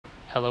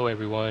Hello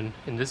everyone,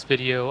 in this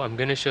video I'm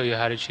going to show you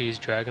how to cheese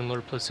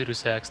Dragonlord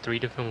Placidusax 3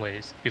 different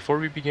ways. Before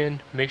we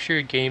begin, make sure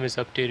your game is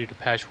updated to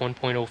patch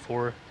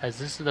 1.04 as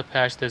this is the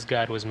patch this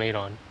guide was made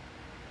on.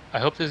 I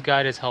hope this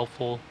guide is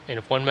helpful, and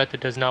if one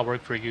method does not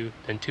work for you,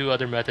 then 2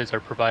 other methods are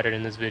provided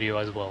in this video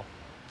as well.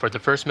 For the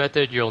first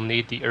method, you'll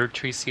need the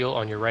Erdtree seal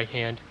on your right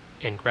hand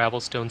and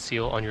Gravelstone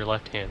seal on your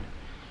left hand.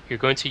 You're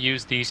going to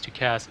use these to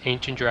cast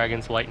Ancient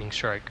Dragon's Lightning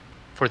Strike.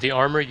 For the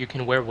armor, you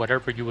can wear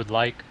whatever you would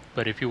like,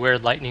 but if you wear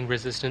lightning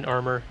resistant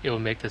armor, it will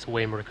make this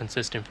way more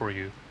consistent for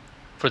you.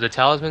 For the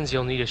talismans,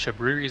 you'll need a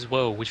Shabriri's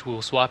Woe, which we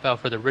will swap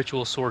out for the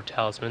Ritual Sword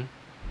Talisman,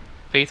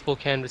 Faithful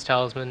Canvas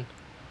Talisman,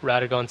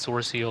 Radagon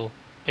Soreseal,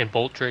 and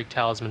boltdrake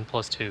Talisman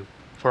 +2.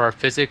 For our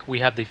Physick,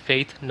 we have the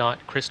Faith Knot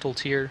Crystal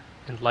tier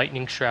and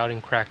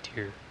Lightning-Shrouding Cracked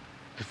tier.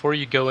 Before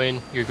you go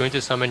in, you're going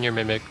to summon your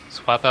Mimic,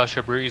 swap out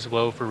Shabriri's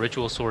Woe for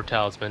Ritual Sword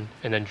Talisman,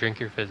 and then drink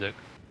your Physick.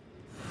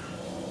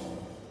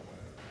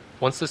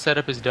 Once the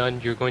setup is done,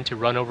 you're going to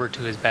run over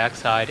to his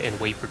backside and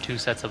wait for 2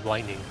 sets of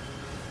lightning.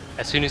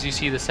 As soon as you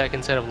see the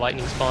second set of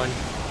lightning spawn,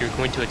 you're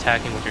going to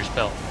attack him with your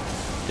spell.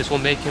 This will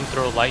make him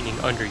throw lightning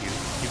under you.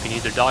 You can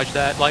either dodge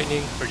that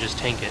lightning or just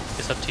tank it,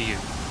 it's up to you.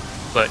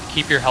 But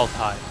keep your health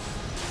high.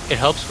 It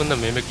helps when the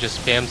Mimic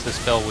just spams the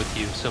spell with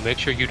you, so make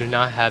sure you do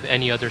not have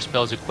any other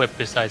spells equipped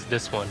besides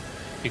this one,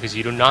 because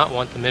you do not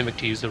want the Mimic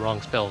to use the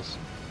wrong spells.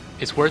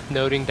 It's worth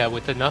noting that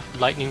with enough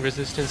lightning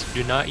resistance,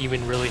 you do not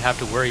even really have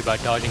to worry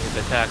about dodging his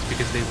attacks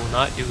because they will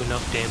not do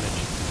enough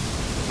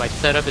damage. My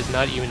setup is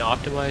not even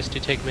optimized to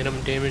take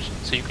minimum damage,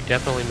 so you can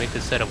definitely make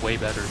this setup way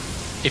better.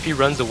 If he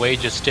runs away,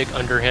 just stick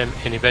under him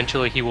and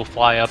eventually he will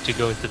fly up to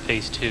go into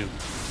phase 2.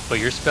 But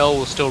your spell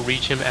will still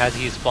reach him as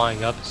he is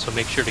flying up, so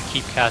make sure to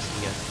keep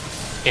casting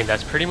it. And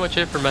that's pretty much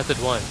it for method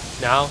 1.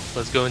 Now,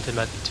 let's go into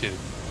method 2.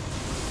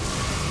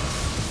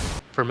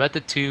 For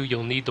method 2,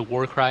 you'll need the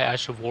Warcry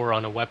Ash of War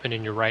on a weapon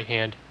in your right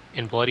hand,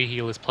 and Bloody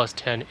Helice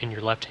 +10 in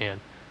your left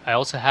hand. I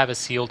also have a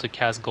seal to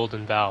cast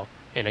Golden Vow,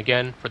 and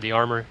again, for the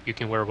armor, you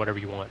can wear whatever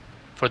you want.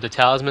 For the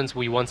talismans,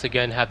 we once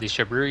again have the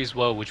Shabriri's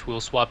Woe, which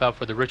we'll swap out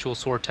for the Ritual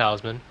Sword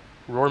Talisman,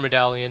 Roar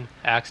Medallion,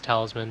 Axe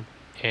Talisman,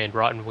 and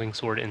Rotten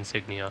Wingsword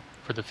Insignia.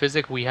 For the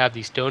Physick, we have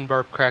the Stone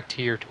Barb Cracked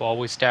tier to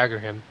always stagger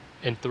him,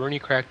 and Thorny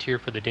Cracked tier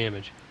for the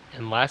damage.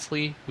 And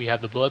lastly, we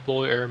have the Blood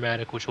Bowl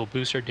Aromatic, which will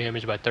boost our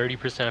damage by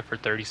 30% for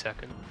 30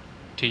 seconds.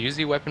 To use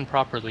the weapon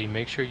properly,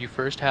 make sure you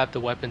first have the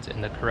weapons in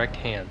the correct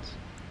hands.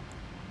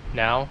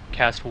 Now,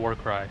 cast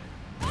Warcry.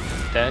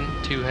 Then,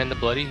 2-hand the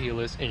Bloody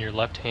Helice in your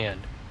left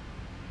hand.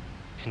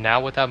 And now,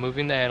 without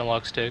moving the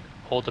analog stick,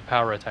 hold the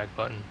power attack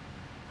button.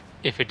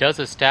 If it does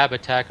a stab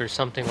attack or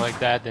something like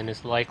that, then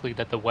it's likely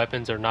that the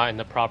weapons are not in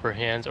the proper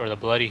hands or the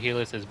Bloody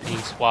Helice is being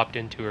swapped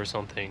into or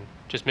something.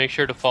 Just make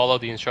sure to follow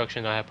the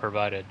instruction I have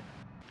provided.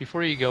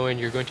 Before you go in,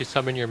 you're going to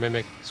summon your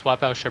Mimic,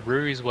 swap out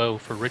Shabriri's Woe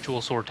for Ritual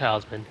Sword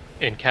Talisman,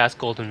 and cast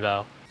Golden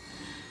Vow.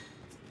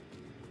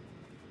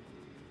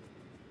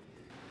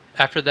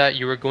 After that,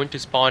 you are going to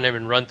spawn him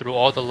and run through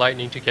all the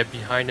lightning to get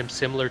behind him,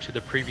 similar to the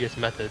previous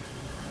method.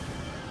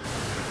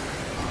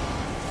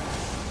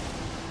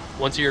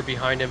 Once you're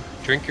behind him,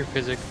 drink your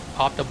Physick,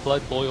 pop the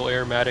Blood Boil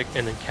Aromatic,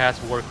 and then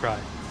cast Warcry.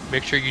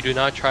 Make sure you do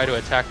not try to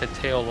attack the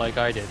tail like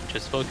I did,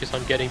 just focus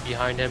on getting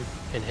behind him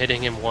and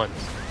hitting him once.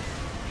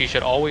 He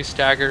should always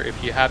stagger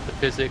if you have the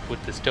Physick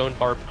with the Stone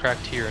Barb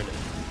Cracked tier in it.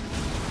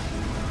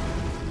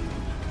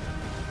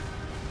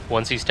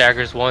 Once he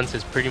staggers once,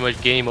 it's pretty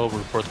much game over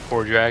for the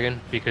poor dragon,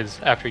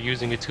 because after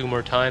using it 2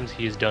 more times,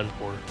 he is done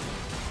for.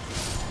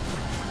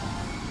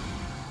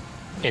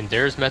 And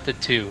there's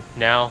method 2.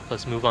 Now,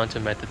 let's move on to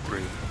method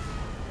 3.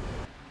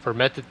 For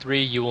method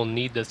 3, you will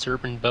need the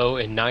Serpent Bow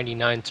and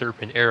 99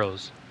 Serpent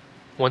Arrows.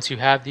 Once you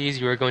have these,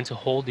 you are going to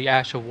hold the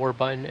Ash of War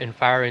button and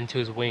fire into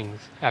his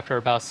wings. After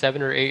about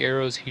 7 or 8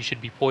 arrows, he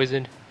should be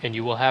poisoned, and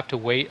you will have to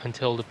wait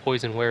until the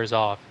poison wears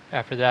off.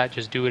 After that,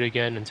 just do it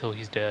again until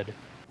he's dead.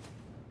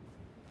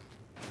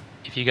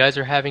 If you guys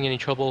are having any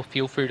trouble,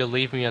 feel free to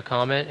leave me a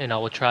comment and I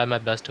will try my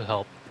best to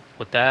help.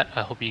 With that,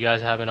 I hope you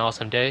guys have an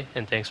awesome day,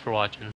 and thanks for watching.